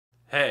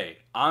Hey,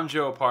 I'm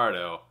Joe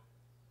Pardo,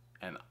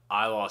 and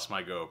I lost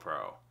my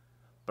GoPro.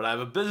 But I have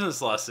a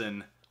business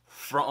lesson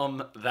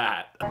from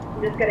that.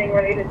 I'm just getting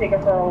ready to take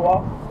her for a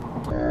walk.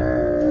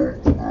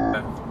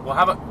 Well,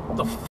 how about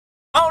the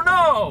Oh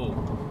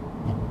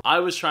no! I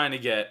was trying to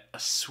get a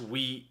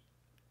sweet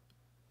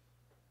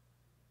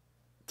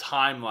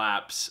time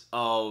lapse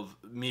of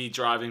me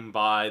driving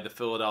by the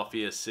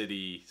Philadelphia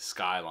city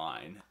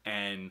skyline,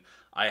 and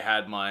I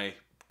had my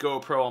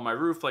GoPro on my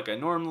roof like I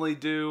normally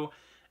do.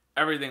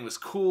 Everything was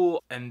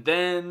cool, and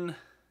then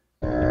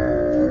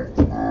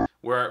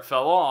where it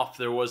fell off,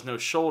 there was no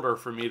shoulder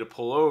for me to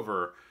pull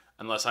over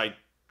unless I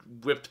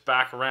whipped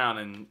back around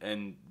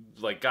and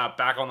like got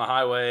back on the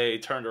highway,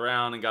 turned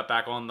around and got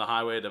back on the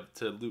highway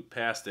to loop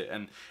past it.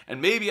 And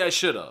maybe I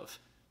should have.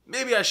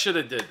 Maybe I should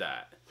have did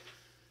that.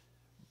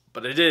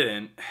 But I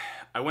didn't.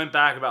 I went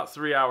back about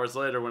 3 hours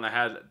later when I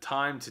had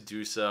time to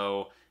do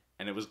so,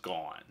 and it was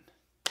gone.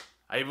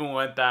 I even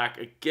went back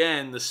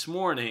again this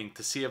morning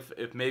to see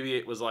if maybe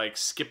it was like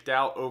skipped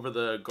out over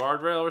the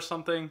guardrail or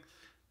something.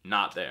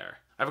 Not there.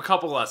 I have a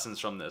couple lessons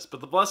from this, but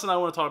the lesson I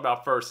want to talk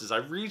about first is I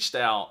reached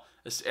out,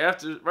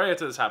 right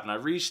after this happened, I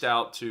reached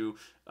out to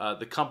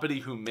the company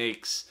who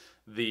makes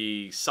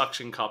the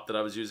suction cup that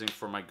I was using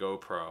for my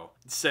GoPro.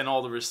 Sent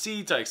all the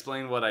receipts, I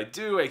explained what I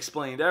do, I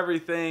explained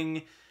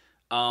everything.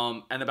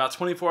 And about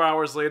 24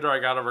 hours later, I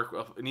got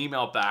an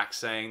email back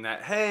saying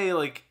that, hey,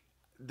 like,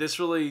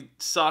 this really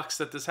sucks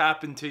that this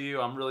happened to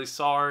you. I'm really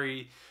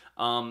sorry.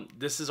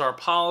 This is our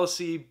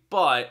policy,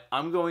 but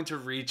I'm going to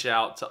reach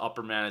out to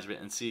upper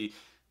management and see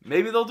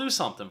maybe they'll do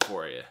something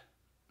for you.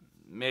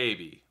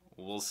 Maybe.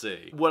 We'll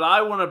see. What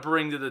I want to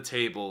bring to the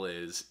table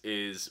is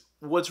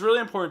what's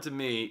really important to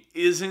me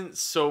isn't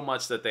so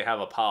much that they have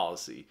a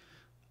policy.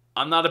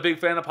 I'm not a big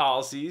fan of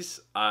policies.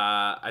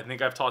 I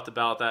think I've talked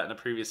about that in a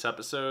previous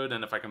episode,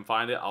 and if I can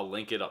find it, I'll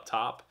link it up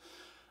top.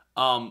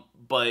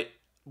 But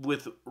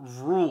with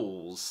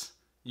rules,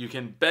 you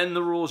can bend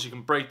the rules, you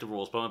can break the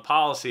rules, but with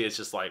policy, it's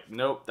just like,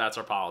 nope, that's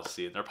our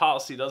policy. And their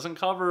policy doesn't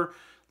cover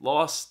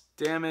lost,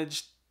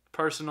 damaged,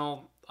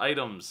 personal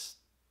items,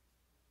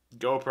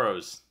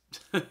 GoPros.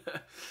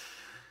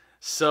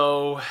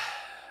 So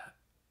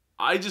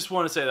I just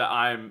want to say that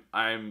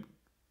I'm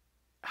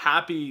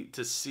happy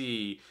to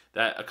see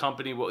that a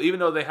company will,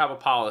 even though they have a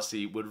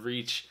policy, would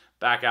reach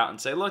back out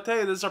and say, look,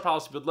 hey, this is our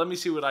policy, but let me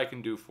see what I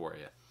can do for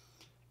you.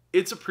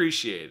 It's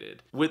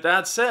appreciated. With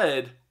that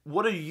said,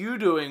 what are you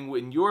doing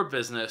in your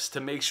business to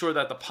make sure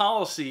that the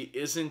policy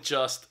isn't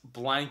just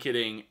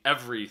blanketing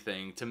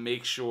everything to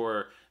make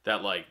sure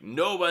that, like,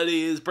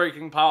 nobody is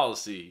breaking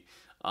policy?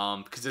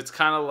 Because it's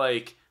kind of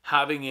like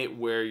having it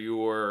where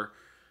you're,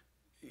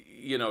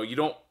 you know, you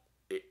don't,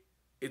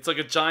 it's like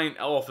a giant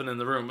elephant in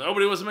the room.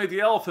 Nobody wants to make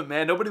the elephant,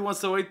 man. Nobody wants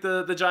to wake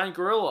the giant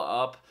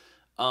gorilla up.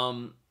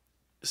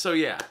 So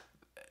yeah,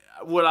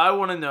 what I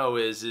want to know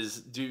is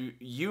do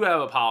you have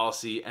a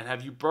policy, and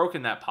have you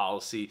broken that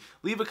policy?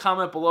 Leave a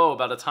comment below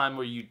about a time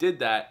where you did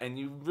that and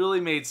you really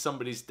made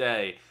somebody's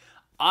day.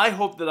 I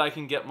hope that I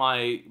can get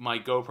my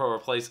GoPro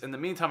replaced. In the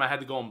meantime, I had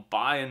to go and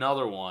buy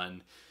another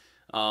one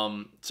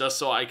just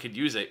so I could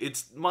use it.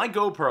 My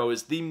GoPro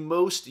is the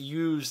most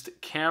used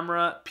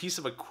camera piece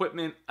of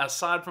equipment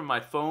aside from my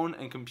phone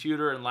and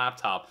computer and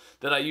laptop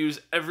that I use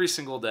every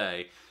single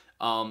day.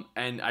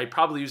 And I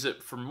probably use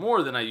it for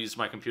more than I use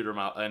my computer,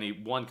 any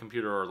one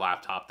computer or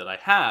laptop that I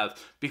have,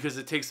 because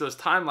it takes those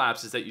time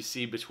lapses that you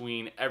see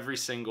between every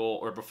single,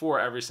 or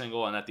before every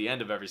single, and at the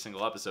end of every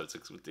single episode,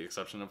 with the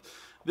exception of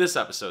this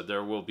episode.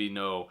 There will be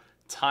no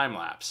time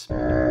lapse.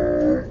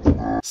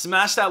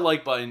 Smash that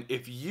like button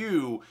if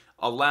you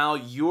allow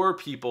your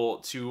people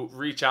to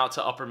reach out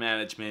to upper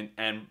management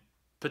and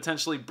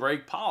potentially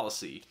break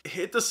policy.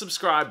 Hit the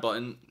subscribe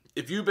button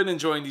if you've been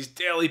enjoying these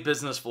daily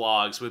business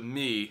vlogs with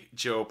me,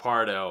 Joe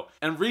Pardo,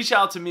 and reach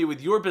out to me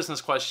with your business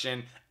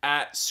question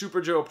at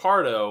Super Joe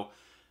Pardo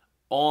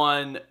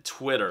on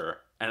Twitter,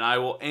 and I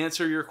will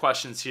answer your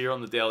questions here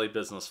on the daily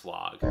business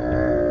vlog.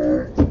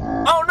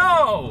 Oh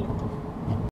no!